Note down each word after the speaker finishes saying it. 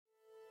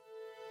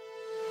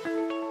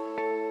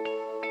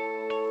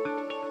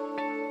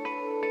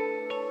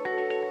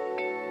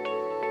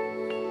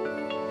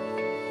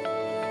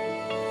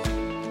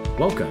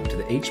Welcome to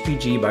the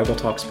HPG Bible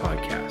Talks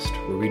podcast,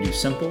 where we do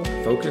simple,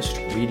 focused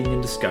reading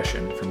and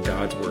discussion from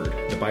God's Word,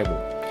 the Bible.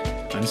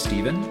 I'm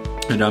Stephen.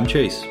 And I'm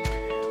Chase.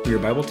 We are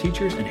Bible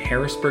teachers in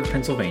Harrisburg,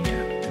 Pennsylvania,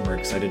 and we're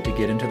excited to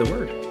get into the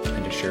Word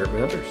and to share it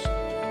with others.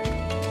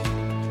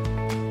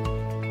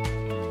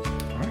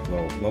 All right,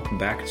 well, welcome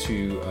back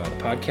to the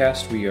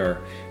podcast. We are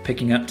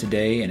picking up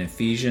today in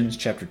Ephesians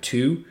chapter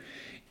 2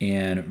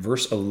 and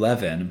verse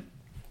 11.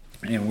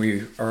 And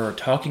we are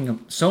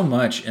talking so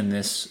much in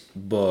this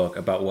book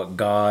about what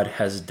God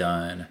has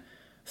done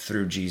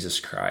through Jesus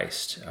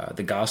Christ.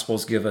 The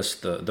Gospels give us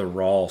the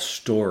raw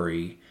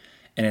story,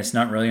 and it's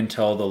not really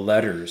until the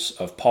letters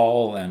of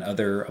Paul and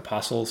other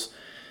apostles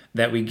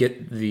that we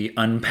get the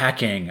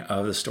unpacking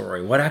of the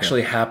story. What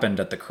actually happened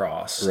at the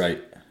cross?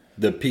 Right.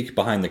 The peek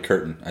behind the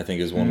curtain, I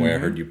think, is one way I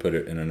heard you put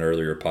it in an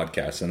earlier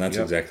podcast, and that's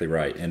exactly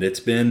right. And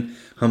it's been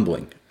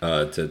humbling,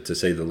 to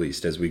say the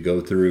least, as we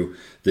go through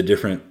the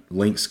different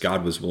links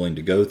God was willing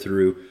to go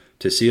through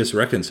to see us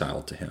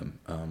reconciled to Him.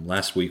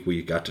 Last week,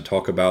 we got to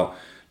talk about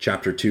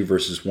chapter 2,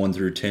 verses 1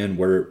 through 10,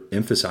 where it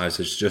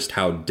emphasizes just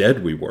how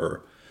dead we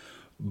were,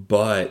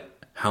 but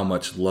how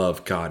much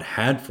love God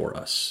had for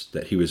us,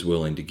 that He was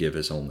willing to give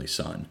His only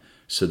Son,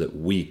 so that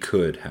we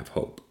could have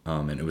hope.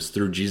 And it was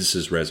through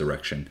Jesus'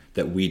 resurrection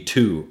that we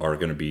too are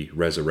going to be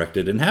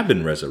resurrected and have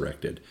been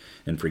resurrected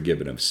and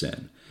forgiven of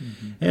sin.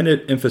 Mm-hmm. And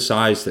it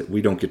emphasized that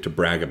we don't get to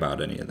brag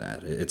about any of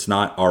that. It's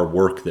not our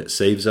work that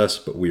saves us,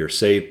 but we are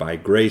saved by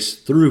grace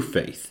through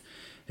faith.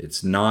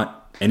 It's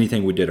not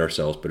anything we did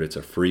ourselves, but it's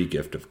a free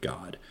gift of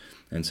God.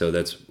 And so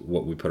that's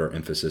what we put our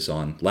emphasis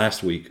on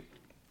last week.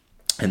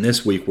 And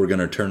this week we're going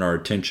to turn our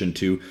attention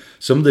to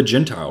some of the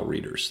Gentile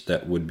readers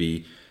that would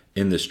be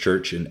in this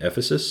church in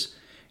Ephesus,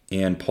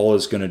 and Paul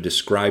is going to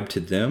describe to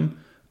them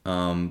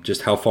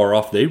just how far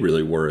off they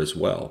really were as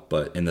well,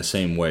 but in the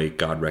same way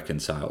God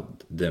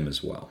reconciled them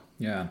as well.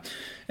 Yeah,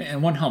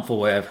 and one helpful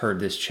way I've heard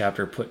this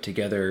chapter put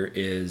together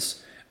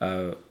is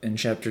in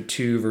chapter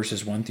 2,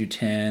 verses 1 through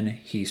 10,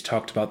 he's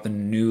talked about the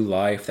new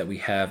life that we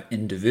have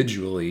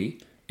individually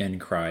in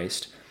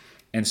Christ,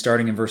 and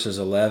starting in verses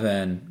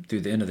 11 through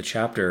the end of the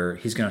chapter,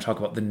 he's going to talk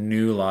about the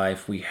new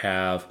life we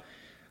have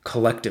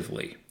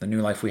collectively, the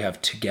new life we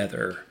have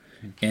together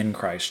in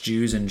Christ,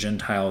 Jews and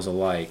Gentiles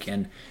alike.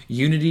 And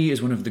unity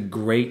is one of the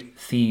great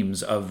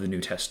themes of the New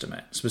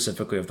Testament,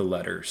 specifically of the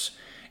letters.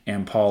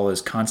 And Paul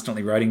is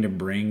constantly writing to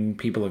bring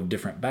people of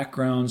different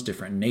backgrounds,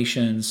 different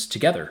nations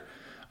together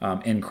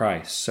in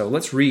Christ. So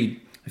let's read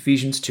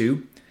Ephesians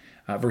 2,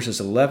 verses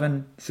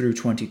 11 through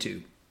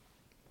 22.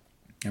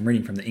 I'm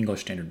reading from the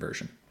English Standard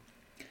Version.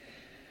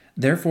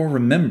 Therefore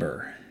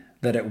remember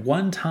that at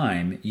one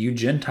time you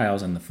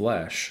Gentiles in the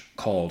flesh,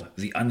 called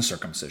the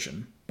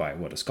uncircumcision by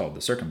what is called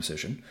the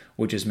circumcision,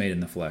 which is made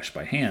in the flesh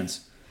by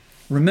hands,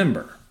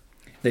 remember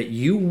that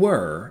you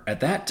were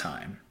at that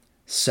time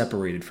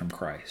separated from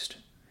Christ,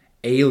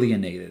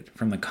 alienated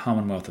from the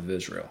commonwealth of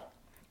Israel,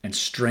 and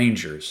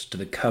strangers to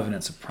the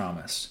covenants of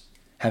promise,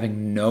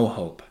 having no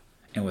hope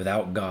and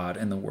without God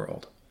in the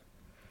world.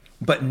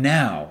 But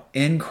now,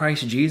 in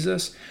Christ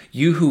Jesus,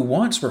 you who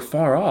once were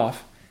far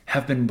off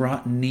have been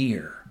brought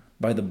near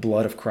by the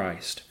blood of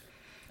Christ.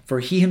 For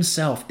He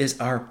Himself is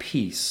our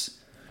peace,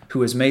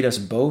 who has made us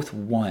both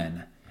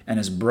one, and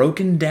has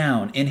broken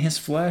down in His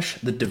flesh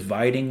the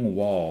dividing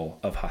wall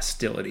of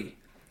hostility,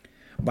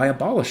 by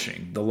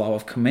abolishing the law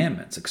of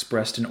commandments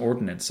expressed in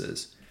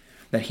ordinances,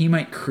 that He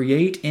might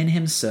create in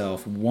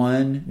Himself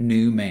one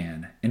new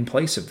man in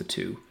place of the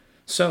two,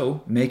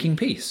 so making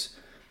peace,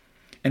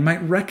 and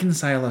might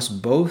reconcile us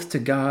both to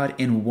God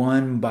in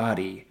one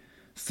body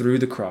through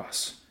the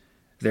cross,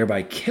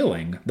 thereby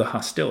killing the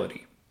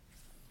hostility.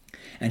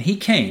 And He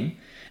came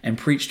and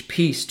preached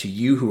peace to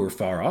you who were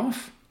far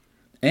off,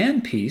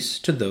 and peace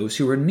to those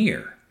who are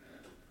near.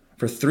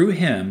 For through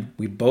Him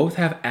we both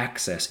have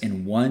access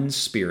in one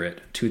Spirit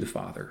to the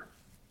Father.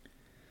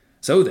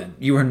 So then,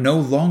 you are no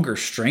longer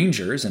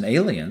strangers and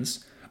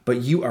aliens,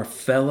 but you are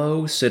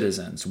fellow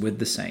citizens with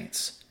the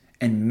saints,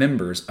 and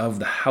members of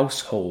the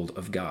household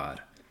of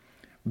God,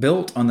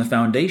 built on the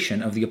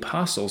foundation of the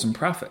apostles and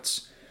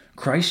prophets,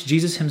 Christ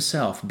Jesus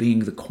Himself being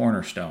the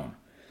cornerstone,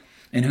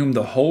 in whom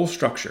the whole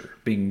structure,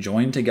 being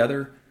joined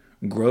together,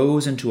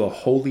 grows into a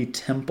holy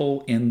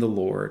temple in the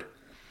Lord.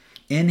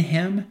 In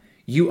Him,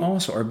 you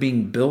also are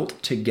being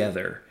built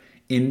together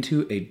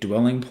into a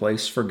dwelling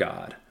place for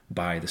God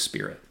by the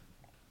Spirit.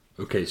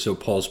 Okay, so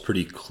Paul's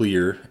pretty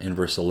clear in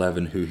verse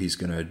 11 who he's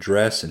going to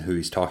address and who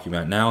he's talking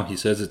about now. He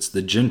says it's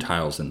the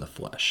Gentiles in the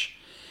flesh.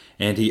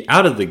 And he,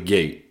 out of the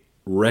gate,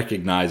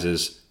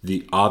 recognizes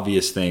the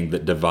obvious thing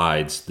that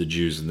divides the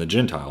Jews and the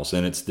Gentiles,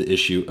 and it's the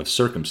issue of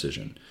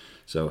circumcision.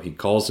 So he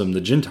calls them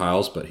the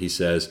Gentiles, but he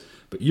says,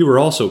 but you were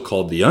also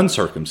called the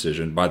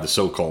uncircumcision by the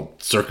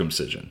so-called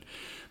circumcision,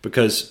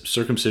 because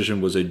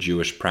circumcision was a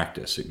Jewish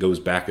practice. It goes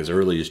back as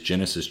early as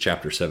Genesis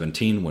chapter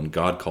 17, when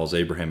God calls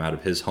Abraham out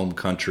of his home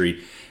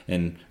country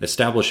and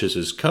establishes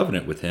His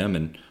covenant with him,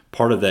 and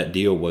part of that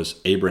deal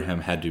was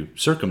Abraham had to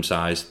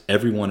circumcise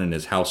everyone in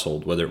his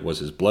household, whether it was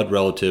his blood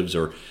relatives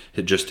or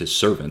just his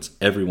servants.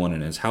 Everyone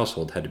in his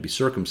household had to be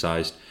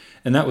circumcised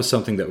And that was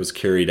something that was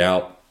carried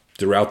out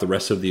throughout the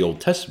rest of the Old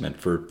Testament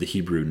for the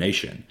Hebrew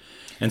nation.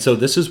 And so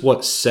this is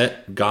what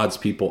set God's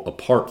people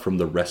apart from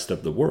the rest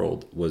of the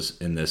world, was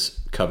in this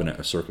covenant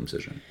of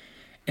circumcision.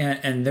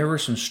 And there were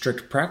some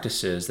strict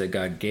practices that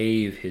God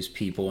gave his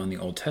people in the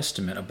Old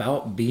Testament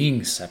about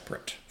being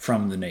separate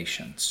from the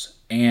nations.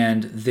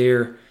 And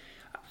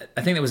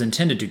I think that was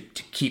intended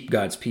to keep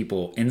God's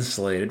people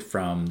insulated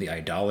from the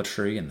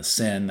idolatry and the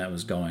sin that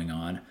was going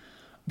on.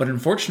 But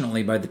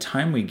unfortunately, by the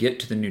time we get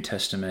to the New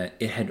Testament,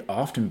 it had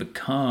often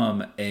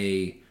become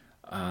an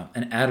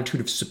attitude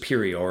of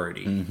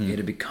superiority. It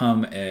had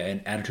become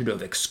an attitude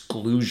of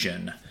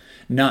exclusion,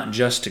 not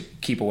just to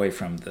keep away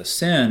from the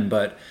sin,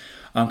 but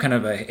kind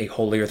of a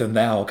holier than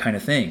thou kind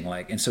of thing.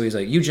 And so he's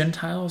like, you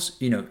Gentiles,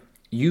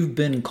 you've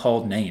been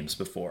called names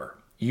before.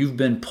 You've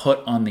been put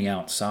on the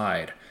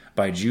outside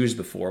by Jews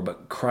before,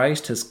 but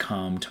Christ has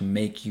come to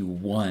make you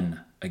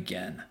one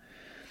again.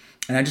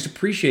 And I just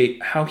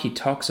appreciate how he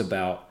talks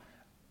about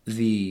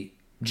the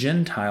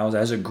Gentiles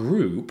as a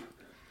group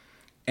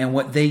and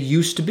what they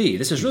used to be.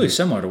 This is really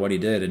similar to what he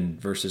did in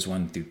verses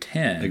 1 through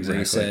 10. Exactly. Where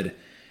he said,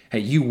 hey,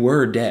 you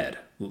were dead.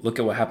 Look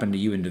at what happened to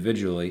you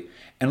individually.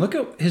 And look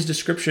at his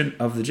description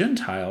of the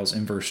Gentiles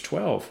in verse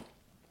 12.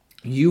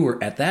 You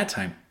were at that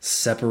time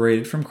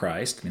separated from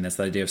Christ. I mean, that's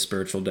the idea of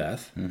spiritual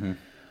death.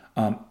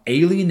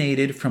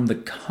 Alienated from the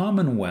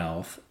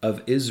commonwealth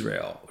of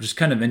Israel, which is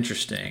kind of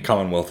interesting.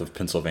 Commonwealth of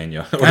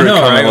Pennsylvania. Or I know,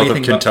 Commonwealth right?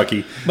 of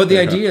Kentucky. But the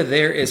idea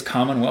there is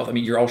commonwealth. I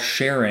mean, you're all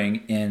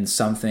sharing in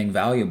something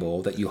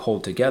valuable that you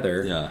hold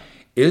together. Yeah.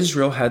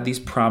 Israel had these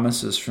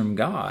promises from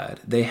God.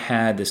 They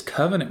had this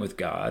covenant with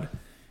God.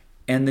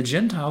 And the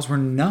Gentiles were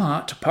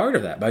not part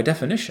of that by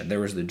definition. There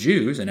was the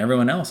Jews and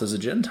everyone else is a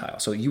Gentile.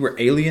 So you were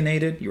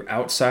alienated. You were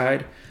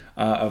outside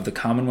of the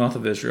commonwealth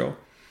of Israel.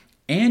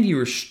 And you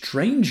were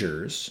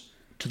strangers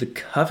to the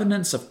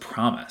covenants of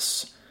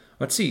promise.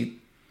 What's he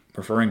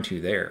referring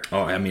to there?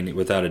 Oh, I mean,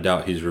 without a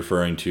doubt, he's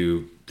referring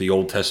to the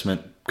Old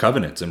Testament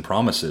covenants and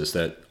promises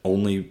that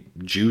only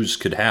Jews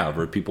could have,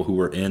 or people who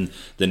were in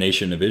the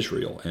nation of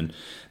Israel. And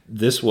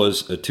this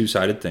was a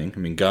two-sided thing. I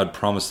mean, God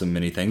promised them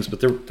many things, but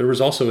there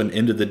was also an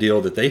end of the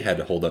deal that they had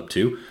to hold up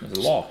to.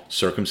 The law.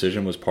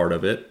 Circumcision was part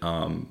of it.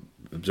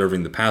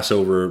 Observing the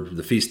Passover,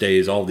 the feast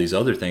days, all these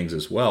other things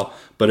as well.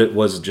 But it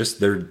was just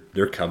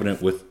their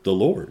covenant with the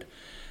Lord.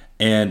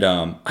 And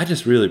I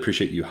just really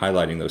appreciate you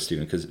highlighting those,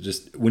 Stephen, because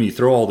just when you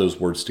throw all those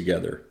words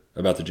together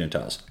about the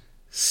Gentiles,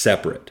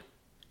 separate,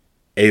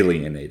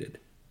 alienated,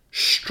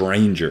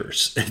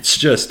 strangers, it's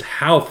just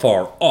how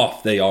far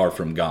off they are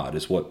from God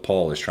is what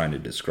Paul is trying to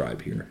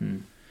describe here.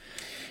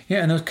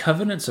 Yeah, and those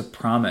covenants of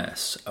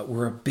promise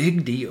were a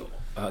big deal.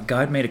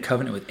 God made a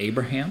covenant with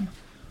Abraham.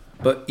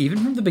 But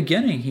even from the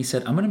beginning, he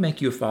said, I'm going to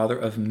make you a father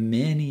of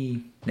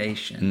many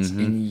nations.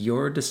 In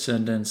your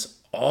descendants,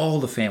 all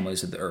the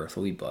families of the earth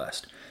will be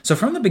blessed. So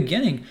from the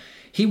beginning,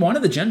 he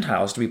wanted the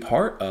Gentiles to be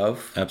part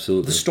of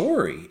the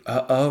story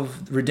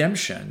of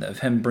redemption, of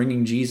him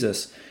bringing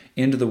Jesus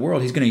into the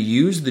world. He's going to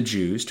use the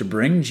Jews to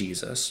bring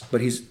Jesus,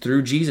 but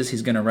through Jesus,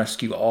 he's going to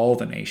rescue all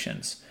the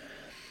nations.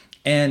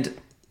 And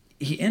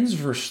he ends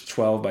verse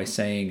 12 by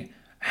saying,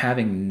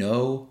 having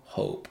no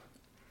hope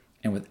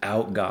and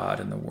without God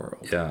in the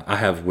world. Yeah, I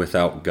have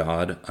without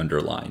God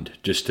underlined,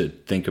 just to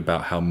think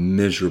about how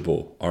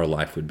miserable our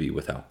life would be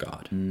without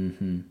God.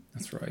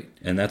 That's right.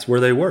 And that's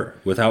where they were.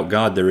 Without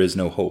God, there is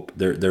no hope.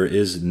 There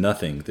is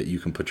nothing that you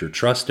can put your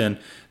trust in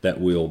that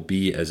will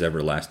be as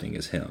everlasting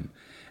as him.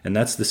 And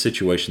that's the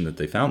situation that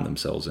they found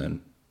themselves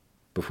in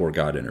before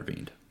God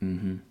intervened.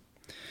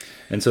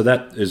 And so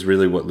that is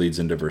really what leads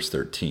into verse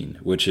 13,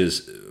 which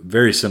is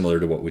very similar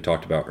to what we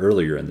talked about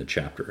earlier in the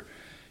chapter.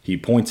 He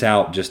points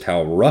out just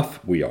how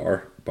rough we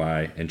are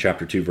in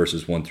chapter 2,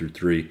 verses 1 through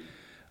 3,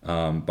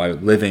 by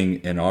living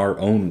in our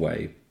own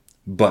way,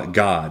 but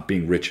God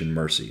being rich in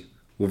mercy.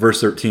 Well, verse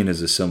 13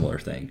 is a similar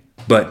thing.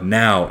 But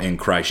now in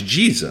Christ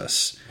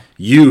Jesus,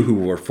 you who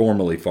were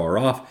formerly far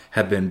off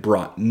have been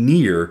brought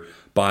near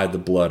by the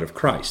blood of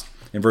Christ.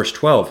 In verse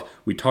 12,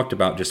 we talked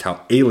about just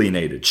how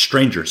alienated,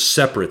 strangers,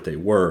 separate they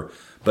were,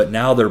 but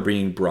now they're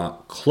being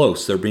brought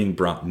close. They're being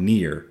brought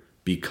near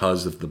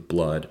because of the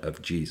blood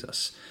of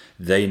Jesus.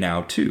 They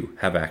now, too,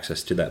 have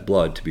access to that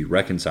blood to be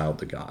reconciled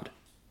to God.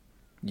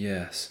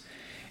 Yes.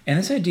 And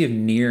this idea of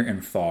near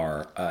and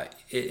far,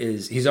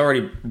 he's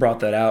already brought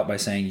that out by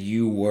saying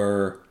you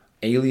were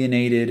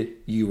alienated,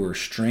 you were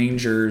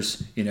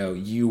strangers,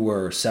 you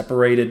were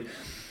separated.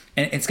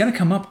 And it's going to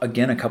come up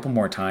again a couple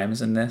more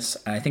times in this.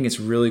 And I think it's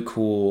really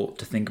cool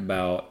to think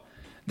about.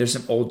 There's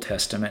some Old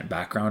Testament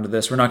background to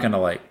this. We're not going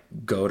to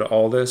go to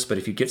all this, but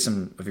if you get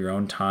some of your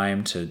own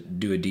time to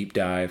do a deep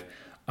dive,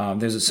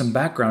 there's some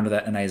background to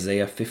that in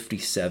Isaiah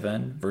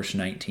 57, verse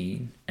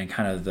 19, and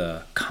kind of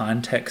the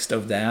context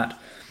of that,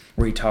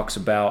 where he talks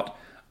about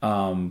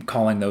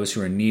calling those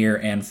who are near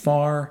and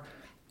far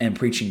and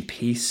preaching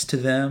peace to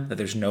them, that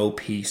there's no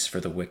peace for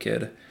the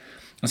wicked.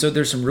 And so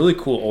there's some really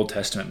cool Old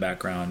Testament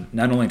background,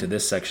 not only to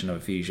this section of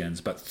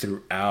Ephesians, but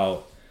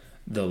throughout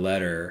the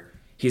letter.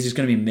 He's just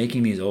going to be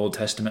making these Old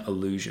Testament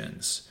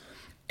allusions.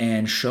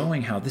 and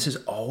showing how this has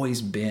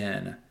always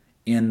been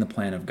in the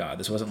plan of God.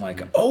 This wasn't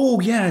like,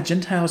 oh yeah,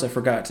 Gentiles, I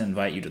forgot to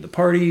invite you to the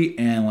party,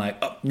 and like,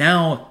 oh,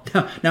 now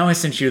I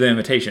sent you the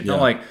invitation. Yeah.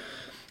 No, like,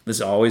 this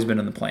has always been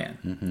in the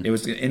plan. It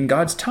was in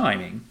God's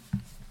timing.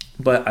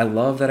 But I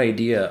love that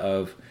idea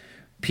of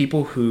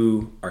people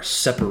who are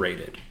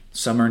separated.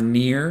 Some are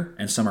near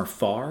and some are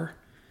far.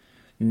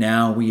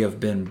 Now we have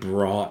been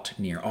brought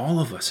near. All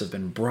of us have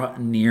been brought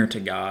near to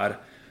God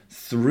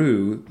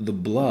through the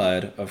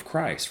blood of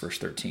Christ, verse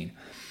 13.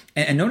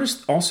 And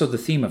notice also the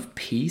theme of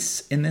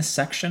peace in this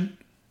section.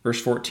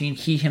 Verse 14,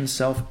 he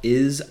himself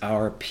is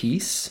our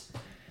peace.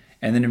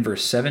 And then in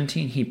verse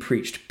 17, he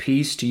preached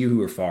peace to you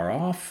who are far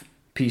off,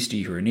 peace to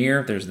you who are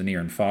near. There's the near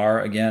and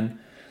far again.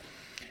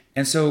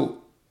 And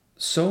so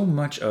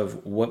much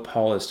of what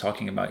Paul is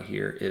talking about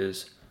here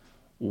is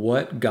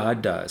what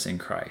God does in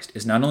Christ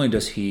is not only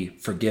does he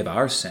forgive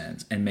our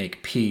sins and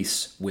make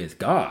peace with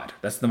God.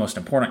 That's the most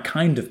important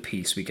kind of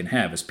peace we can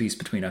have, is peace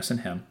between us and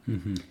him.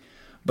 Mm-hmm.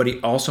 But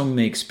he also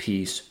makes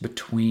peace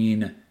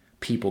between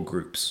people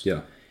groups.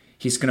 Yeah.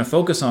 He's going to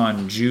focus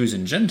on Jews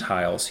and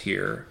Gentiles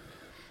here,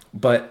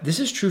 but this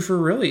is true for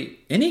really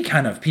any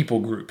kind of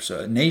people groups,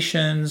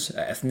 nations,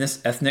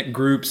 ethnic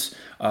groups,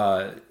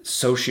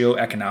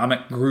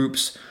 socioeconomic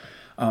groups.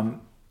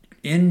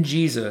 In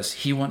Jesus,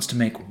 he wants to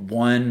make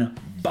one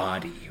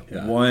body,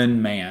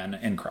 one man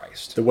in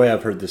Christ. The way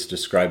I've heard this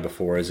described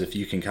before is if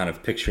you can kind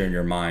of picture in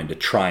your mind a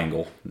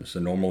triangle. It's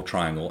a normal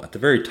triangle. At the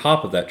very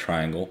top of that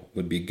triangle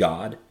would be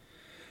God.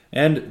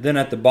 And then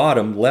at the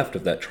bottom left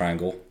of that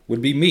triangle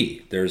would be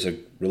me. There's a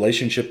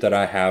relationship that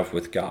I have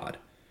with God.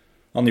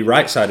 On the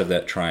right side of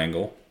that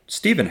triangle,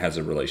 Stephen has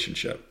a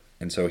relationship.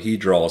 And so he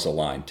draws a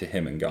line to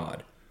him and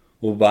God.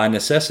 Well, by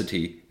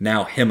necessity,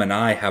 now him and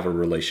I have a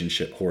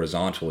relationship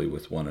horizontally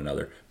with one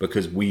another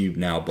because we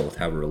now both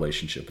have a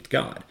relationship with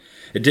God.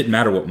 It didn't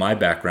matter what my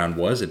background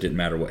was. It didn't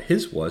matter what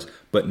his was.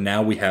 But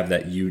now we have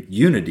that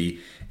unity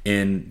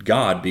in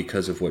God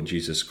because of what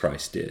Jesus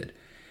Christ did.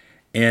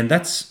 And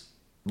that's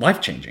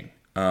life-changing.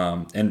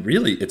 And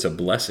really, it's a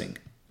blessing.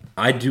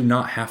 I do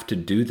not have to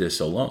do this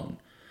alone.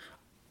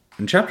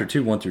 In chapter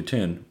 2, 1 through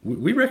 10,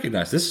 we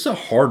recognize this is a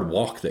hard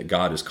walk that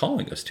God is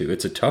calling us to.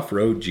 It's a tough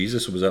road.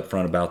 Jesus was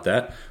upfront about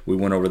that. We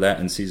went over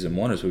that in season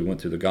 1 as we went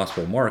through the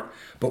Gospel of Mark.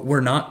 But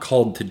we're not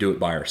called to do it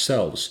by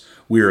ourselves.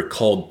 We are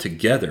called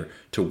together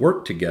to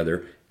work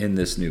together in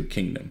this new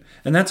kingdom.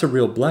 And that's a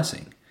real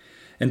blessing.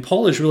 And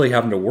Paul is really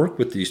having to work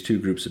with these two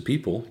groups of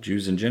people,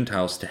 Jews and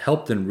Gentiles, to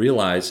help them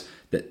realize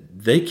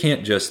that they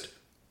can't just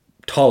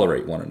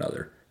tolerate one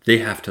another. They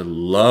have to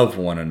love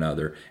one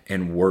another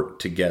and work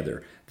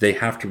together. They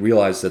have to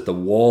realize that the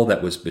wall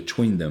that was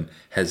between them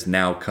has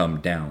now come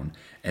down,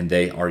 and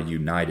they are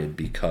united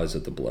because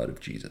of the blood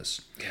of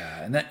Jesus.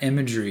 Yeah, and that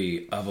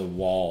imagery of a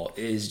wall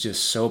is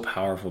just so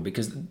powerful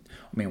because, I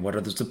mean, what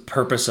is the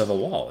purpose of a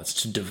wall? It's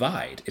to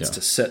divide. It's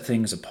to set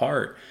things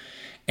apart.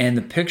 And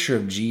the picture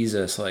of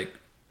Jesus, like,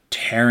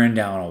 tearing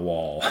down a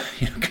wall,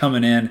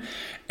 coming in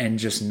and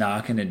just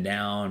knocking it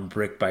down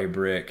brick by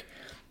brick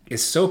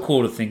is so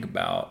cool to think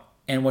about.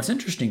 And what's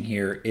interesting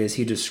here is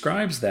he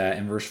describes that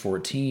in verse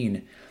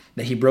 14,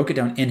 that he broke it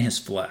down in his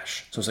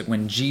flesh. So it's like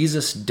when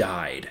Jesus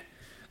died,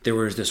 there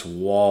was this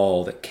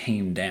wall that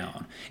came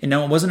down. And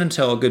now it wasn't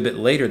until a good bit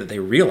later that they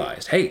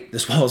realized, hey,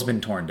 this wall has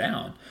been torn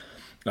down.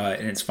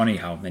 And it's funny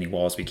how many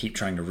walls we keep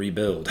trying to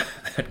rebuild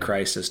that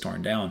Christ has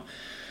torn down.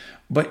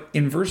 But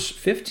in verse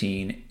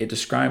 15, it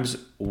describes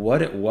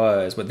what it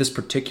was, what this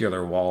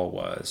particular wall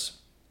was.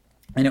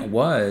 And it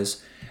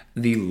was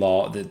the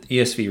law, the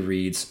ESV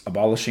reads,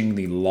 abolishing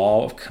the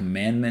law of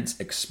commandments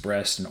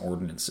expressed in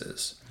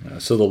ordinances.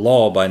 So the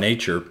law by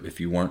nature, if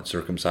you weren't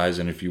circumcised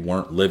and if you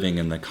weren't living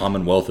in the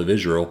commonwealth of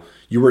Israel,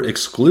 you were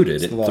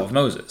excluded. It's the law of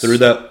Moses. Threw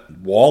that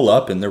wall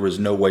up and there was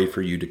no way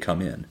for you to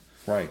come in.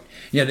 Right.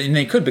 Yeah, and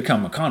they could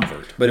become a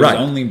convert, but it was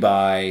only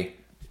by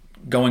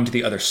going to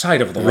the other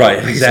side of the wall.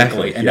 Right,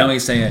 exactly. And now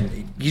he's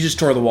saying, you just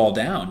tore the wall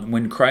down.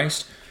 When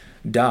Christ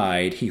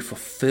died, he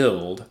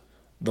fulfilled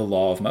the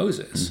law of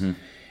Moses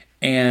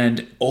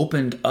and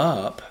opened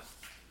up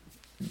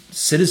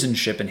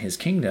citizenship in his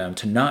kingdom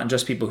to not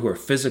just people who are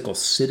physical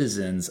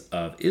citizens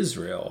of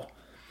Israel,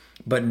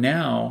 but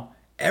now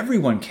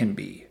everyone can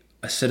be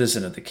a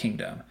citizen of the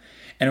kingdom.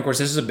 And of course,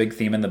 this is a big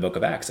theme in the book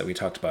of Acts that we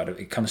talked about.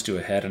 It comes to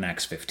a head in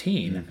Acts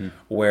 15,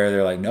 where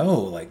they're like, no,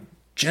 like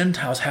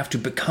Gentiles have to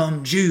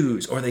become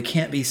Jews or they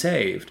can't be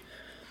saved.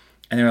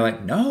 And they're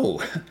like,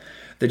 no,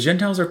 the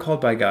Gentiles are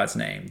called by God's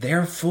name. They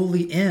are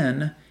fully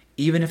in,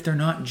 even if they're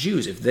not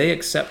Jews. If they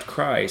accept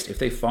Christ, if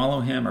they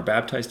follow him or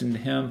baptized into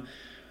him,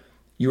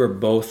 you are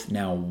both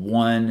now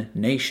one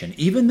nation,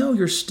 even though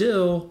you're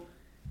still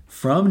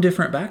from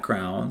different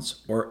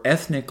backgrounds or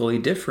ethnically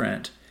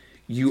different,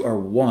 you are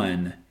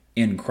one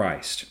in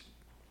Christ.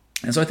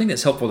 And so I think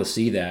it's helpful to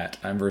see that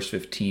in verse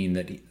 15,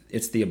 that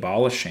it's the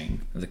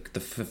abolishing, the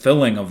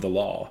fulfilling of the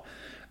law,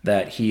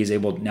 that he is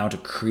able now to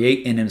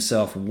create in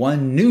himself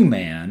one new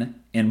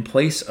man in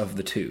place of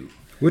the two.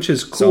 Which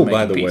is cool,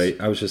 by the way.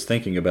 I was just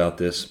thinking about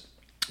this.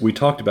 We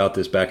talked about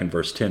this back in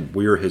verse 10.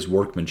 We are his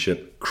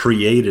workmanship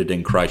created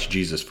in Christ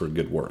Jesus for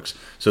good works.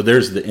 So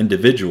there's the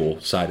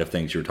individual side of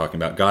things you're talking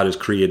about. God has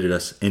created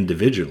us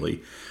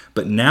individually.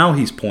 But now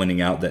he's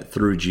pointing out that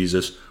through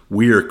Jesus,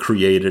 we are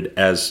created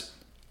as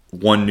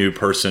one new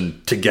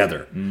person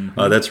together.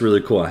 Mm-hmm. That's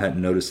really cool. I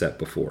hadn't noticed that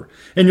before.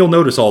 And you'll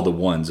notice all the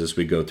ones as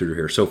we go through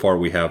here. So far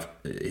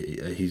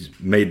he's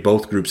made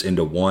both groups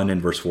into one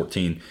in verse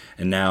 14,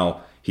 and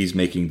now he's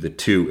making the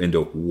two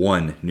into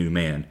one new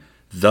man,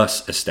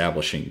 thus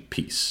establishing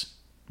peace.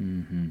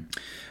 Mm-hmm.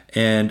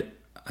 And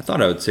I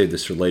thought I would save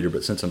this for later,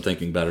 but since I'm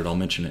thinking about it, I'll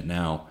mention it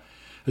now.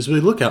 As we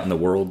look out in the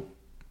world,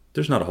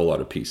 there's not a whole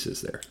lot of peace,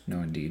 is there? No,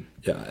 indeed.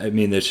 Yeah, I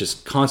mean, there's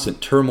just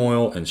constant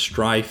turmoil and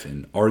strife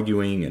and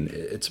arguing, and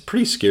it's a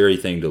pretty scary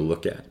thing to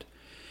look at.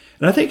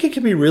 And I think it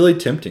can be really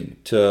tempting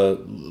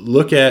to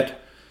look at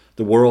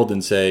the world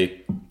and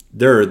say,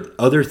 there are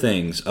other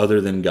things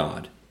other than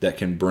God that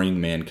can bring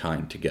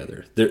mankind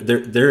together.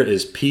 There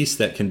is peace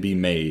that can be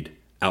made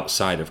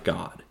outside of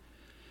God.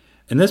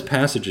 And this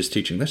passage is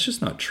teaching that's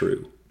just not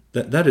true.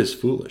 That is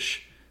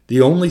foolish. The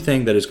only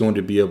thing that is going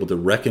to be able to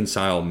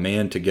reconcile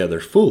man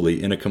together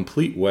fully in a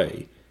complete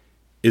way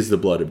is the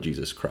blood of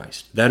Jesus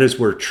Christ. That is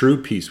where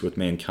true peace with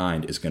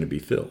mankind is going to be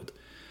filled.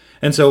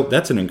 And so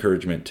that's an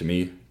encouragement to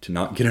me to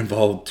not get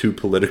involved too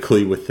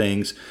politically with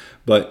things,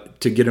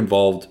 but to get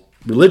involved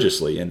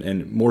religiously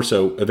and more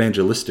so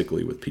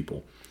evangelistically with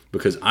people,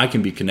 because I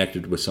can be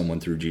connected with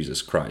someone through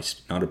Jesus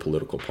Christ, not a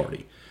political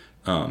party.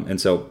 And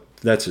so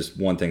that's just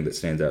one thing that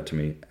stands out to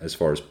me as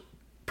far as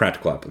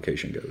practical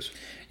application goes.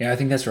 Yeah, I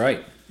think that's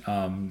right.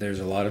 There's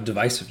a lot of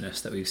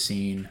divisiveness that we've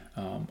seen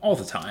all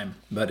the time,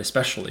 but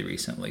especially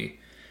recently.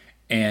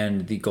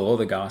 And the goal of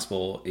the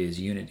gospel is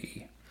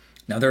unity.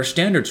 Now, there are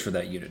standards for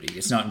that unity.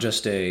 It's not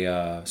just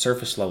a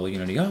surface level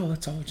unity. Oh,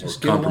 let's all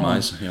just get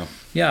compromise. Along.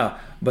 Yeah,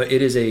 but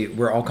it is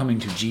we're all coming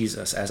to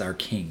Jesus as our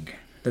king.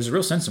 There's a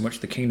real sense in which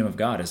the kingdom of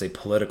God is a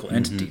political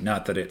entity,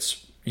 not that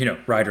it's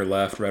right or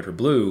left, red or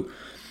blue,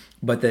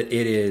 but that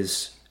it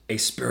is a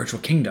spiritual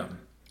kingdom.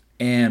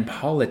 And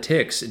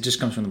politics, it just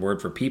comes from the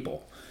word for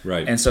people.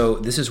 Right. And so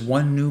this is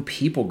one new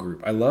people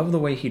group. I love the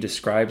way he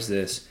describes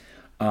this.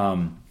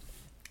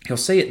 He'll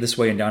say it this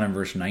way down in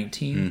verse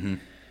 19,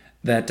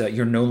 that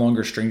you're no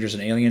longer strangers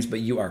and aliens, but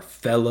you are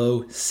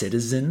fellow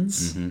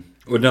citizens.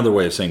 Mm-hmm. Another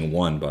way of saying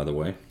one, by the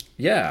way.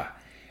 Yeah.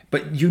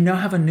 But you now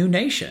have a new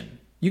nation.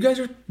 You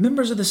guys are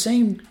members of the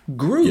same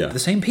group, the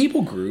same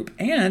people group,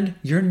 and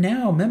you're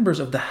now members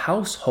of the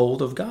household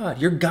of God.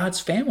 You're God's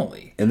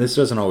family. And this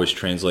doesn't always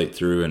translate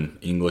through in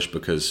English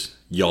because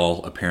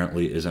y'all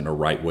apparently isn't a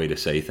right way to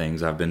say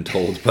things, I've been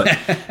told. But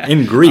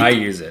in Greek, I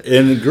use it.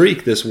 In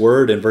Greek, this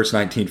word in verse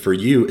 19 for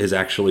you is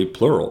actually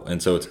plural.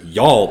 And so it's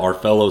y'all are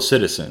fellow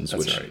citizens,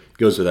 which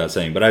goes without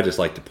saying. But I just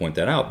like to point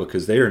that out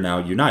because they are now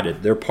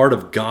united. They're part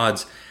of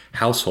God's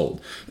household.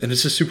 And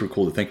it's just super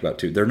cool to think about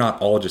too. They're not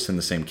all just in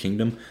the same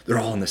kingdom. They're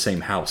all in the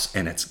same house,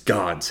 and it's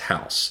God's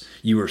house.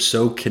 You are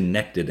so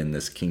connected in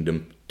this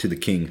kingdom to the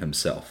king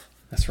himself.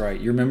 That's right.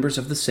 You're members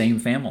of the same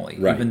family,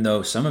 even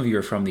though some of you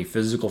are from the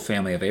physical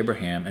family of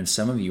Abraham and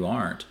some of you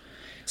aren't.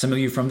 Some of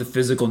you from the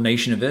physical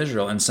nation of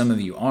Israel and some of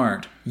you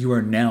aren't. You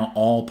are now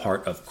all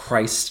part of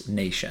Christ's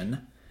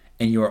nation,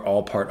 and you are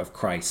all part of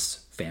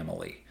Christ's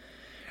family.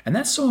 And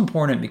that's so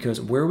important because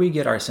where we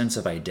get our sense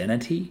of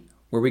identity,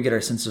 where we get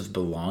our sense of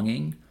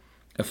belonging,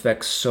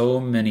 affects so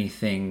many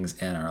things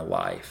in our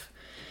life.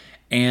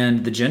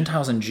 And the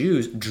Gentiles and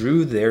Jews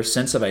drew their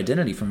sense of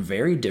identity from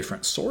very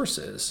different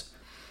sources.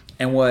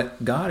 And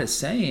what God is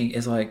saying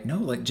is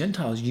no,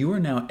 Gentiles, you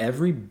are now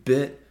every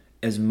bit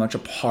as much a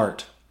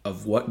part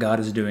of what God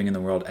is doing in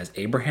the world as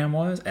Abraham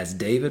was, as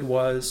David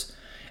was,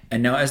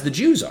 and now as the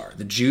Jews are.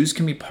 The Jews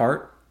can be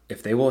part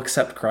if they will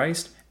accept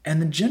Christ,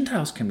 and the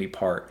Gentiles can be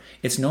part.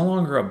 It's no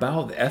longer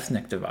about the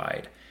ethnic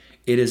divide.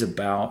 It is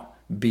about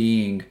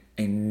being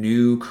a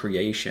new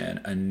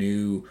creation, a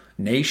new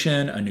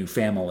nation, a new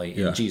family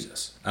in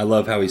Jesus. I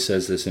love how he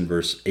says this in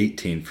verse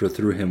 18, for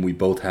through him we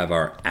both have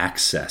our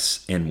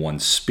access in one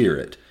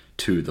spirit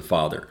to the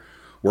Father.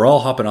 We're all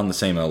hopping on the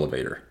same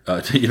elevator.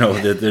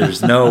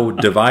 There's no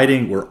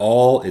dividing.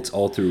 It's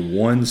all through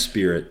one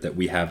spirit that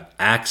we have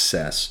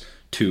access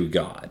to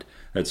God.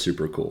 That's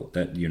super cool.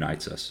 That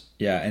unites us.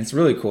 Yeah, and it's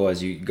really cool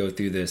as you go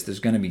through this.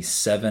 There's going to be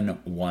 7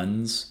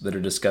 ones that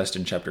are discussed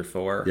in chapter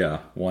 4.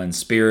 Yeah. One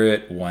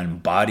spirit, one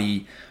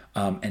body,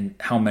 and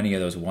how many of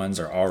those ones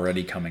are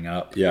already coming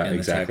up in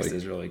the text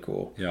is really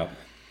cool. Yeah.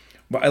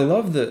 But I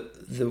love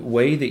the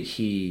way that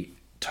he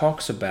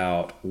talks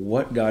about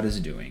what God is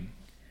doing.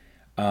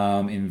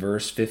 In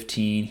verse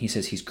 15, he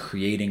says he's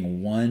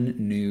creating one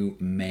new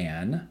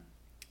man.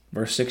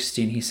 Verse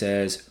 16, he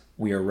says,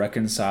 we are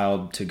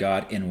reconciled to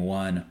God in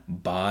one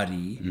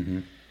body. Mm-hmm.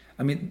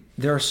 I mean,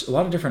 there are a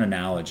lot of different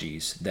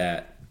analogies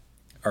that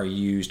are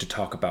used to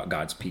talk about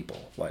God's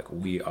people. Like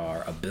we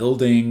are a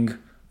building,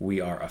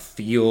 we are a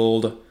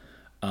field.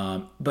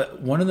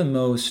 But one of the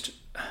most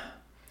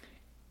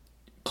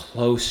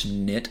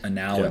close-knit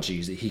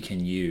analogies that he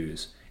can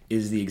use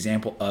is the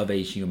example of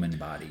a human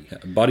body.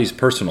 Body's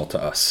personal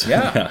to us.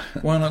 Yeah.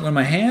 When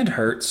my hand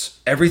hurts,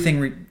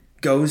 everything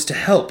goes to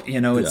help.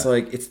 It's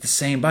like it's the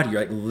same body.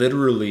 You're like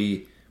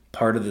literally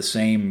part of the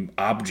same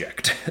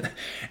object.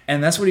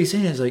 And that's what he's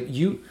saying is like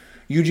you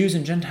Jews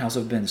and Gentiles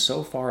have been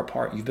so far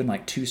apart. You've been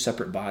like two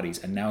separate bodies.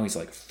 And now he's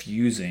like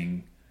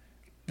fusing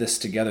this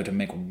together to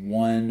make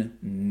one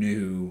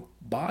new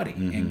body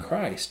in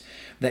Christ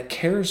that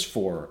cares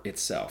for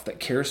itself, that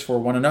cares for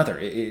one another.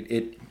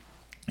 It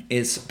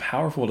is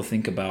powerful to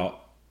think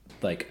about,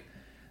 like,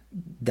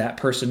 that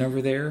person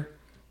over there,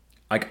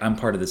 like I'm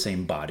part of the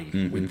same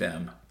body with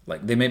them.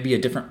 Like they may be a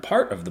different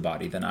part of the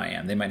body than I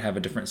am. They might have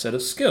a different set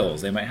of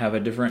skills. They might have a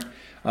different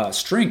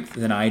strength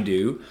than I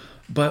do,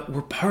 but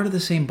we're part of the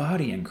same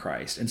body in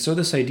Christ. And so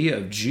this idea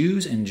of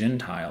Jews and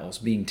Gentiles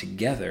being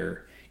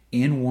together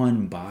in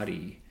one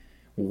body,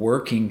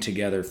 working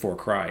together for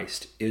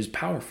Christ, is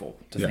powerful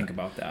to think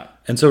about that.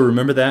 And so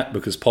remember that,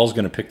 because Paul's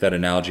going to pick that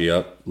analogy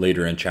up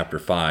later in chapter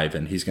 5,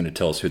 and he's going to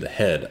tell us who the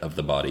head of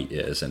the body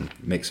is and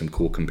make some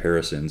cool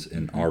comparisons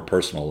in our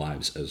personal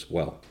lives as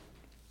well.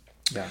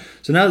 Yeah.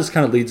 So now this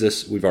kind of leads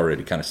us, we've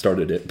already kind of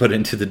started it, but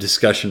into the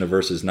discussion of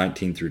verses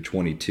 19 through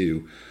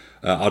 22.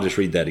 I'll just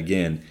read that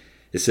again.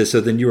 It says,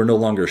 "So then you are no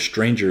longer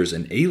strangers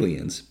and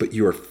aliens, but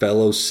you are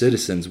fellow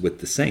citizens with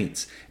the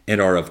saints and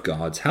are of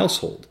God's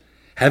household,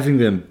 having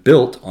been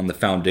built on the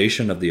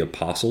foundation of the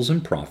apostles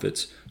and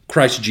prophets,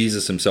 Christ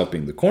Jesus himself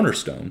being the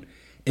cornerstone,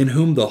 in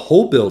whom the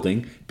whole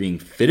building, being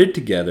fitted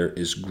together,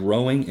 is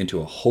growing into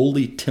a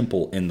holy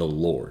temple in the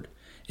Lord,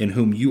 in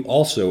whom you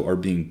also are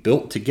being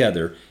built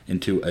together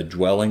into a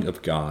dwelling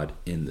of God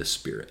in the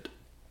Spirit."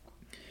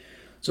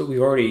 So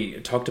we've already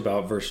talked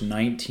about verse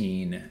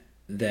 19,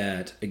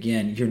 that,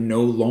 again, you're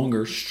no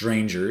longer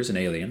strangers and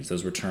aliens.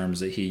 Those were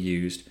terms that he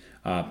used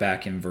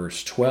back in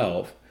verse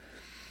 12.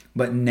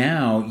 But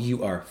now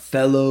you are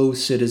fellow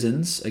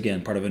citizens,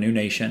 again, part of a new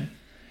nation,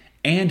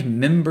 and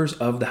members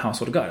of the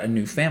household of God, a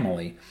new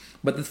family.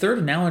 But the third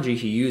analogy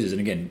he uses,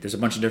 and again, there's a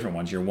bunch of different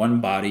ones. You're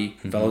one body,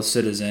 fellow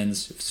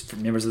citizens,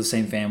 members of the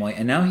same family.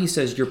 And now he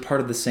says you're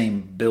part of the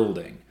same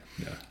building.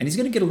 Yeah. And he's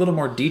going to get a little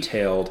more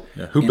detailed.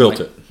 Yeah. Who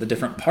built it? The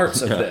different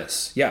parts of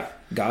this. Yeah.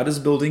 God is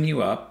building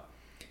you up.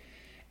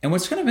 And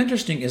what's kind of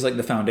interesting is like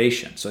the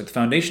foundation. So like the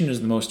foundation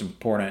is the most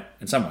important,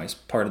 in some ways,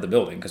 part of the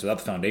building, because without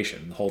the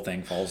foundation, the whole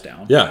thing falls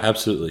down. Yeah,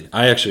 absolutely.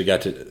 I actually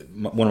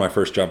one of my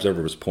first jobs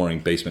ever was pouring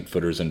basement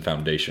footers and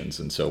foundations.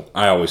 And so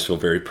I always feel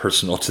very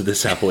personal to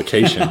this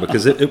application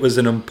because it was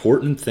an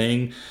important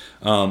thing.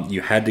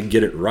 You had to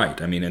get it right.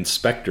 I mean,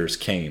 inspectors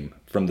came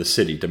from the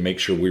city to make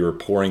sure we were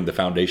pouring the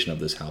foundation of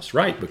this house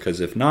right, because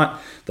if not,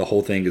 the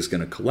whole thing is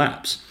going to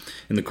collapse.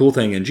 And the cool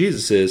thing in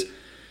Jesus is,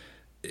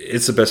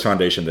 it's the best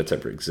foundation that's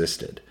ever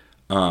existed.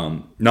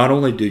 Not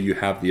only do you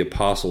have the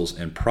apostles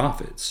and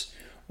prophets.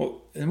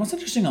 Well, and what's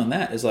interesting on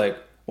that is like,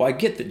 well, I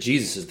get that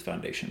Jesus is the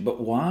foundation, but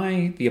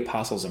why the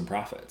apostles and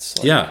prophets?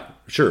 Like, yeah,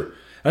 sure.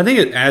 I think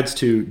it adds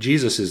to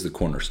Jesus is the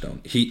cornerstone.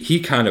 He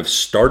kind of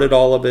started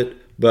all of it,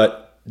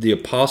 but the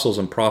apostles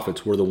and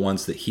prophets were the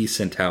ones that he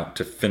sent out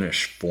to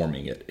finish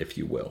forming it, if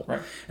you will.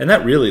 Right. And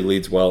that really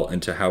leads well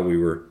into how we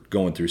were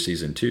going through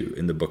season 2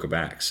 in the book of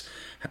Acts.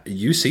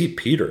 You see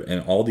Peter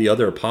and all the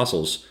other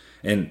apostles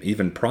and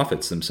even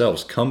prophets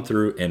themselves come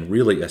through and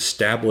really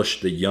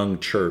establish the young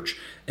church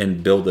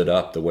and build it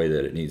up the way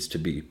that it needs to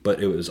be. But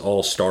it was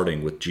all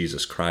starting with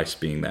Jesus Christ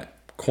being that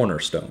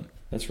cornerstone.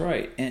 That's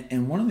right.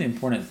 And one of the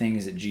important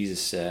things that Jesus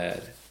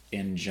said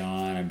in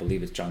John, I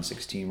believe it's John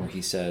 16, where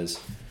he says,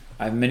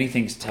 "I have many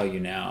things to tell you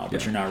now,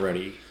 but you're not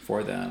ready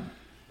for them."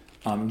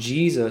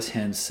 Jesus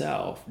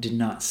himself did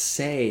not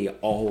say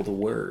all the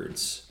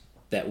words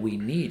that we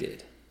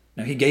needed.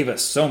 Now, he gave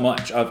us so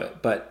much of it,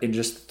 but in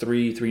just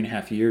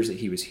 3.5 years that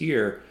he was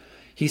here,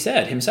 he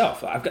said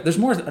himself, there's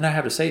more than I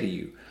have to say to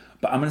you,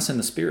 but I'm going to send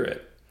the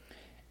Spirit,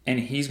 and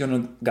he's going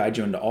to guide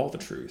you into all the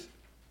truth.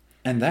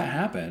 And that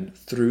happened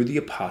through the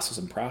apostles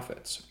and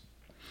prophets.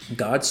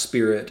 God's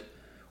Spirit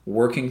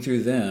working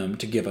through them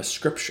to give us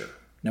Scripture.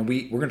 Now,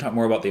 we're going to talk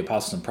more about the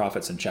apostles and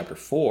prophets in chapter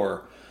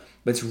 4,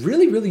 but it's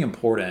really, really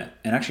important,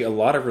 and actually a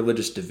lot of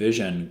religious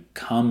division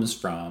comes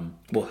from,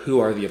 well, who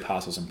are the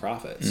apostles and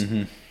prophets?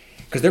 Mm-hmm.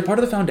 Because they're part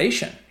of the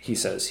foundation, he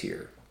says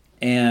here.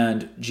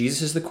 And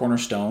Jesus is the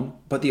cornerstone,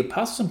 but the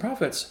apostles and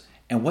prophets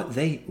and what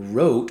they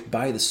wrote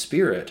by the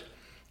Spirit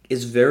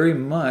is very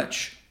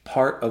much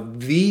part of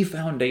the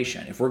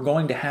foundation. If we're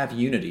going to have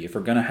unity, if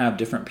we're going to have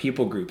different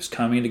people groups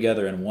coming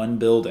together in one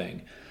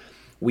building,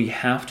 we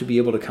have to be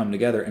able to come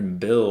together and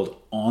build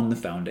on the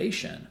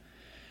foundation.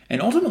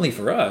 And ultimately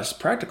for us,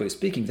 practically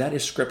speaking, that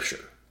is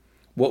Scripture.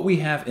 What we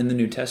have in the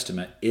New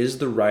Testament is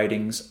the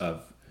writings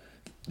of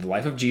the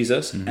life of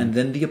Jesus, and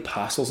then the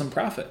apostles and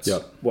prophets.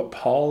 Yep. What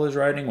Paul is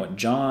writing, what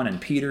John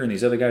and Peter and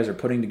these other guys are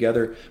putting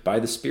together by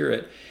the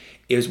Spirit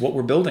is what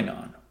we're building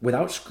on.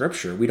 Without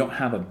Scripture, we don't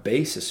have a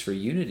basis for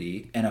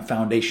unity and a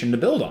foundation to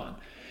build on.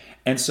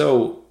 And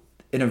so,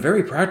 in a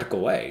very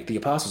practical way, the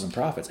apostles and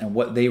prophets and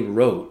what they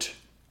wrote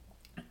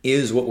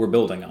is what we're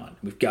building on.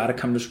 We've got to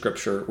come to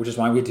Scripture, which is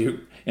why we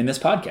do in this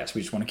podcast.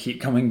 We just want to keep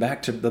coming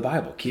back to the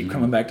Bible, keep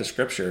coming back to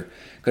Scripture,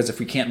 because if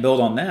we can't build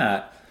on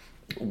that,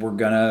 we're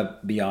going to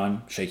be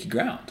on shaky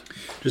ground.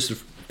 Just to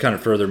kind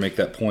of further make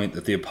that point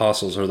that the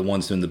apostles are the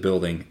ones doing the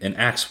building. In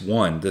Acts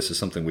 1, this is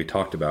something we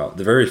talked about.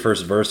 The very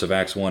first verse of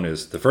Acts 1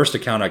 is, "The first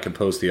account I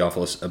composed,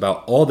 Theophilus,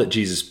 about all that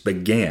Jesus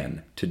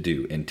began to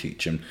do and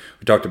teach." And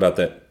we talked about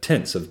that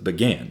tense of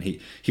began.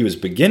 He was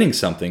beginning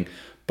something,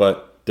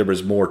 but there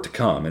was more to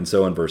come. And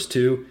so in verse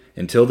 2,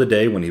 "Until the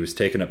day when he was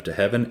taken up to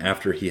heaven,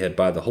 after he had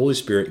by the Holy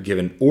Spirit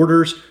given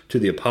orders to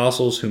the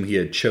apostles whom he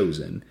had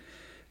chosen.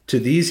 To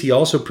these he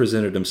also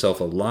presented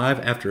himself alive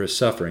after his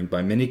suffering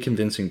by many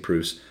convincing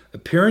proofs,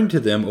 appearing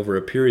to them over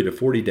a period of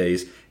 40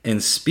 days,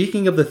 and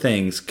speaking of the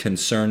things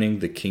concerning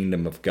the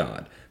kingdom of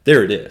God."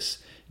 There it is.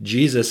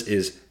 Jesus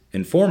is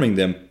informing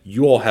them,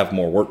 you all have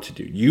more work to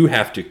do. You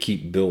have to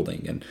keep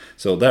building. And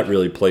so that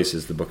really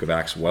places the book of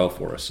Acts well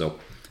for us. So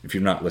if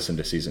you've not listened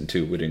to season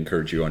 2, would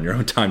encourage you on your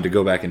own time to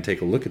go back and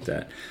take a look at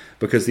that,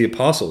 because the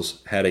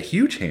apostles had a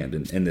huge hand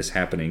in this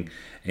happening,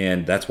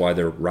 and that's why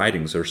their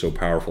writings are so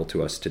powerful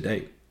to us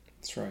today.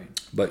 That's right.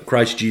 But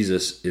Christ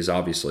Jesus is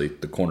obviously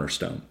the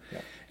cornerstone.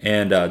 Yeah.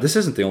 And this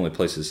isn't the only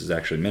place this is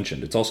actually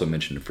mentioned. It's also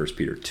mentioned in 1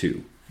 Peter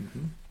 2.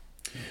 Mm-hmm.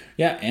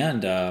 Yeah,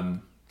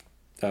 and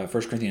 1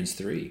 Corinthians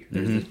 3.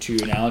 There's the two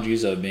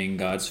analogies of being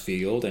God's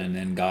field and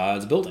then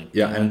God's building.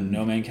 Yeah, and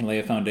no man can lay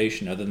a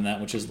foundation other than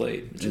that which is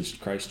laid, which is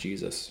Christ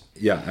Jesus.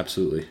 Yeah,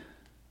 absolutely.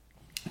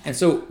 And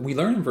so we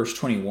learn in verse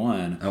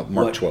 21...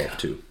 Mark 12,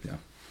 too. Yeah.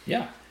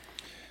 Yeah.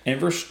 And in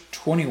verse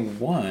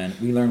 21,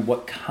 we learn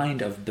what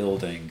kind of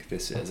building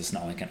this is. It's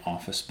not like an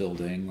office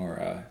building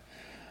or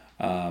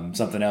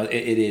something else.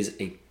 It is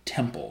a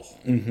temple.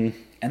 Mm-hmm.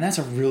 And that's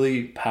a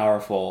really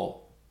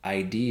powerful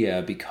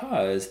idea,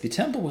 because the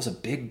temple was a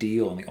big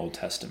deal in the Old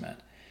Testament.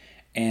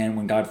 And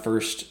when God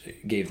first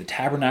gave the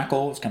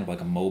tabernacle, it's kind of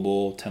like a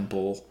mobile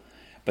temple.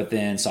 But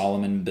then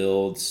Solomon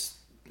builds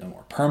a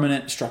more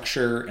permanent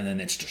structure, and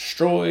then it's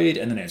destroyed,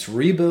 and then it's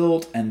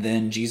rebuilt. And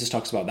then Jesus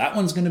talks about that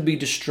one's going to be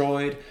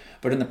destroyed.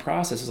 But in the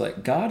process, it's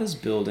like God is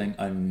building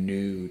a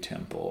new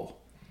temple.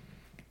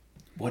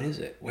 What is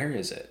it? Where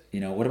is it?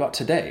 What about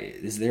today?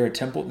 Is there a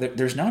temple?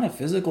 There's not a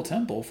physical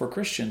temple for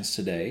Christians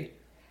today.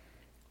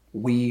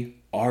 We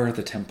are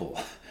the temple.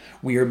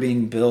 We are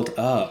being built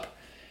up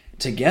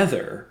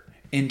together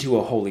into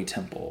a holy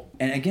temple.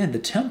 And again, the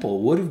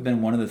temple would have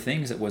been one of the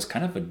things that was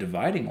kind of a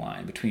dividing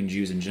line between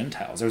Jews and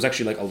Gentiles. There was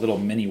actually like a little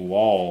mini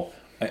wall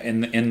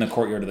in the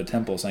courtyard of the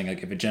temple saying,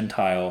 like, if a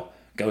Gentile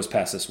goes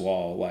past this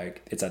wall,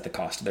 like, it's at the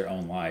cost of their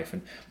own life.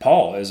 And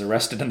Paul is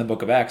arrested in the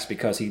book of Acts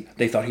because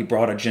they thought he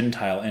brought a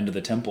Gentile into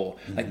the temple.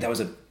 Mm-hmm. Like, that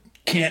was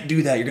can't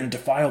do that. You're going to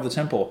defile the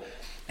temple.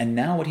 And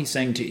now what he's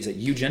saying to you is that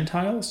you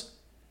Gentiles,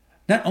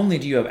 not only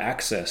do you have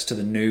access to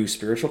the new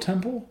spiritual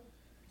temple,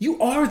 you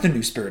are the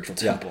new spiritual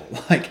temple.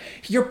 Yeah. Like,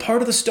 you're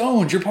part of the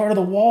stones. You're part of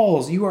the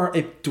walls. You are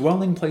a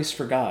dwelling place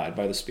for God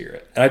by the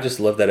Spirit. And I just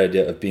love that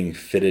idea of being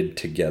fitted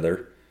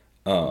together.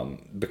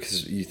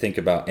 Because you think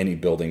about any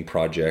building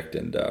project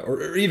and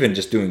or even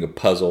just doing a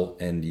puzzle,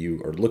 and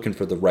you are looking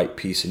for the right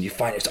piece, and you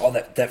find it's all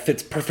that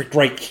fits perfect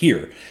right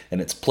here,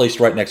 and it's placed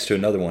right next to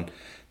another one.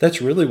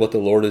 That's really what the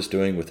Lord is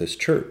doing with His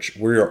church.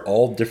 We are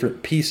all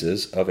different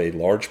pieces of a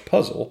large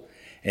puzzle,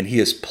 and He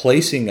is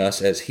placing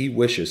us as He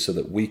wishes so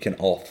that we can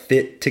all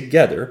fit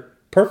together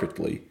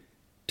perfectly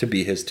to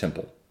be His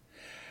temple.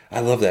 I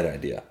love that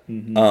idea.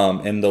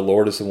 Mm-hmm. And the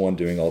Lord is the one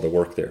doing all the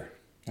work there.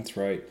 That's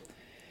right.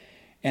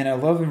 And I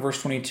love in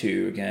verse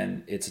 22,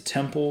 again, it's a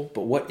temple,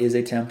 but what is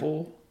a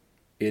temple?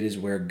 It is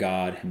where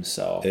God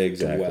Himself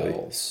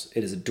dwells.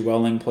 It is a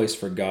dwelling place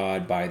for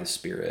God by the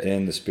Spirit.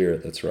 In the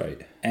Spirit, that's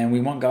right. And we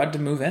want God to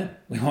move in.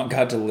 We want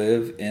God to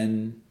live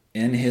in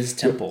His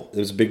temple. It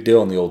was a big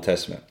deal in the Old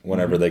Testament.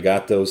 Whenever they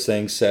got those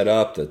things set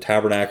up, the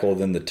tabernacle,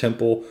 then the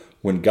temple,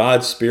 when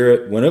God's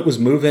Spirit, when it was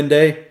move-in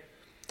day,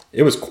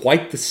 it was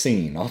quite the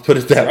scene. I'll put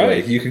it that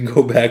way. You can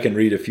go back and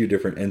read a few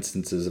different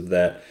instances of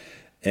that.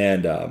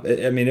 And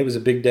it was a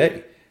big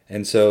day.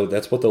 And so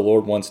that's what the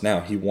Lord wants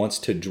now. He wants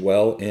to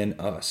dwell in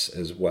us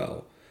as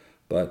well.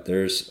 But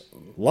there's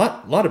a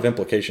lot of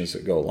implications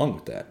that go along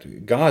with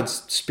that.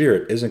 God's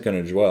Spirit isn't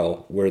going to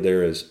dwell where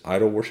there is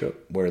idol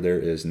worship, where there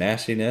is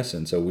nastiness.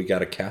 And so we got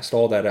to cast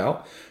all that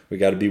out. We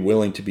got to be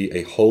willing to be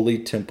a holy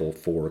temple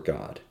for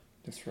God.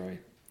 That's right.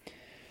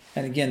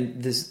 And again,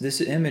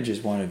 this image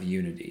is one of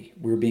unity.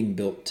 We're being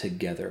built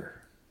together.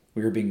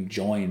 We are being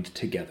joined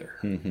together.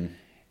 Mm-hmm.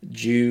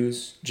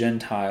 Jews,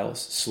 Gentiles,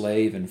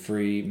 slave and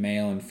free,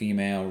 male and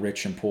female,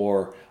 rich and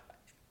poor,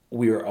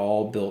 we are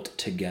all built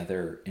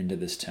together into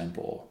this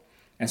temple.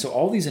 And so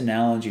all these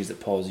analogies that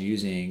Paul's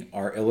using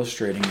are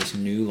illustrating this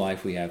new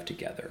life we have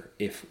together.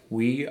 If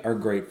we are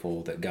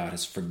grateful that God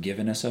has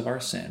forgiven us of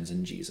our sins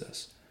in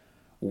Jesus,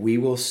 we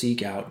will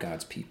seek out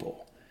God's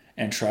people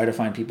and try to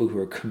find people who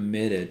are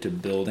committed to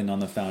building on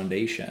the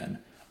foundation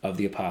of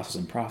the apostles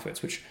and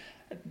prophets, which,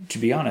 to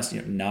be honest,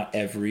 not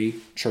every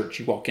church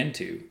you walk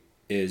into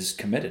is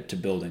committed to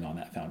building on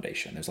that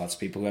foundation. There's lots of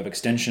people who have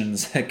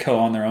extensions that go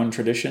on their own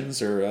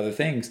traditions or other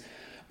things.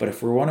 But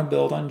if we want to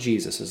build on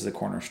Jesus as the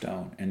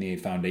cornerstone and the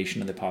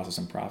foundation of the apostles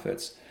and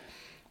prophets,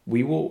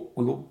 we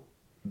will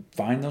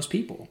find those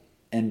people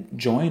and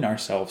join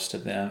ourselves to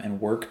them and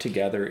work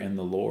together in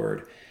the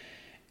Lord.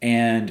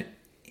 And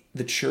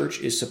the church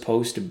is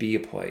supposed to be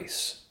a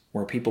place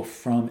where people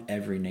from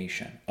every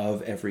nation,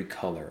 of every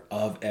color,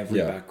 of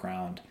every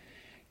background,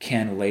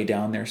 can lay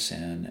down their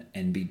sin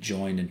and be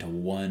joined into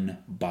one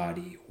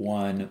body,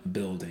 one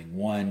building,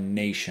 one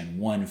nation,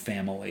 one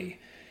family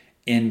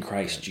in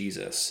Christ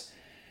Jesus.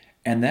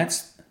 And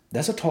that's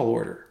a tall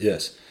order.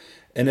 Yes.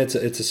 And it's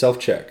a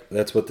self-check.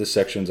 That's what this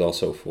section's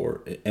also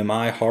for. Am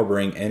I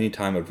harboring any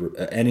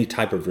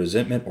type of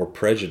resentment or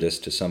prejudice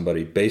to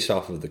somebody based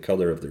off of the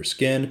color of their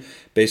skin,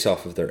 based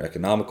off of their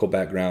economical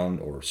background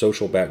or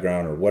social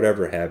background or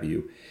whatever have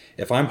you?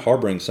 If I'm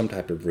harboring some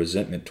type of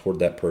resentment toward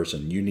that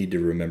person, you need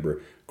to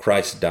remember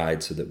Christ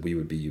died so that we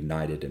would be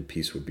united and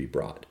peace would be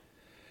brought.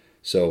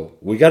 So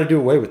we got to do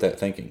away with that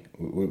thinking.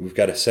 We've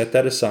got to set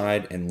that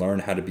aside and learn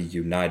how to be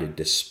united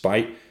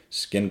despite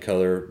skin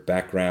color,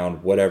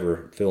 background,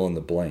 whatever, fill in the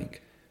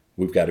blank.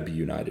 We've got to be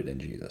united in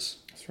Jesus.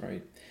 That's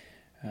right.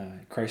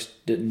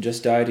 Christ didn't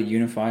just die to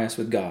unify us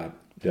with God,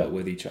 but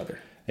with each other.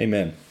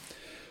 Amen.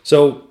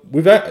 So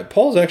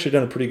Paul's actually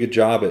done a pretty good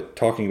job at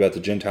talking about the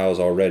Gentiles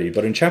already,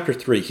 but in chapter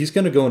 3, he's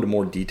going to go into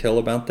more detail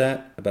about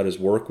that, about his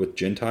work with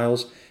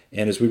Gentiles.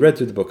 And as we read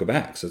through the book of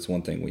Acts, that's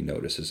one thing we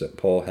notice is that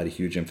Paul had a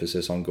huge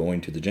emphasis on going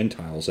to the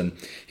Gentiles. And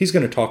he's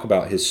going to talk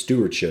about his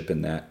stewardship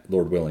in that,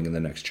 Lord willing, in the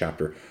next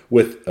chapter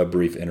with a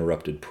brief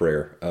interrupted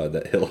prayer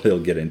that he'll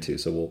get into.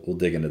 So we'll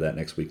dig into that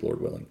next week,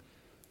 Lord willing.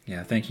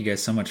 Yeah, thank you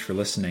guys so much for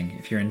listening.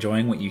 If you're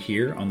enjoying what you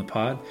hear on the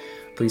pod,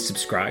 please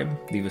subscribe,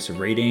 leave us a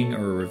rating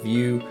or a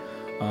review.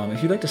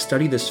 If you'd like to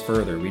study this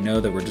further, we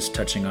know that we're just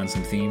touching on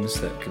some themes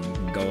that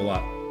can go a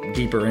lot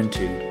deeper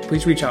into,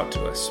 please reach out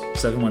to us,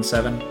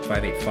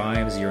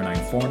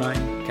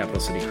 717-585-0949,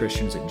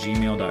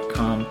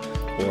 capitalcitychristians@gmail.com,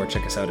 or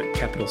check us out at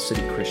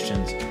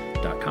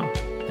capitalcitychristians.com.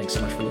 Thanks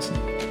so much for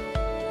listening.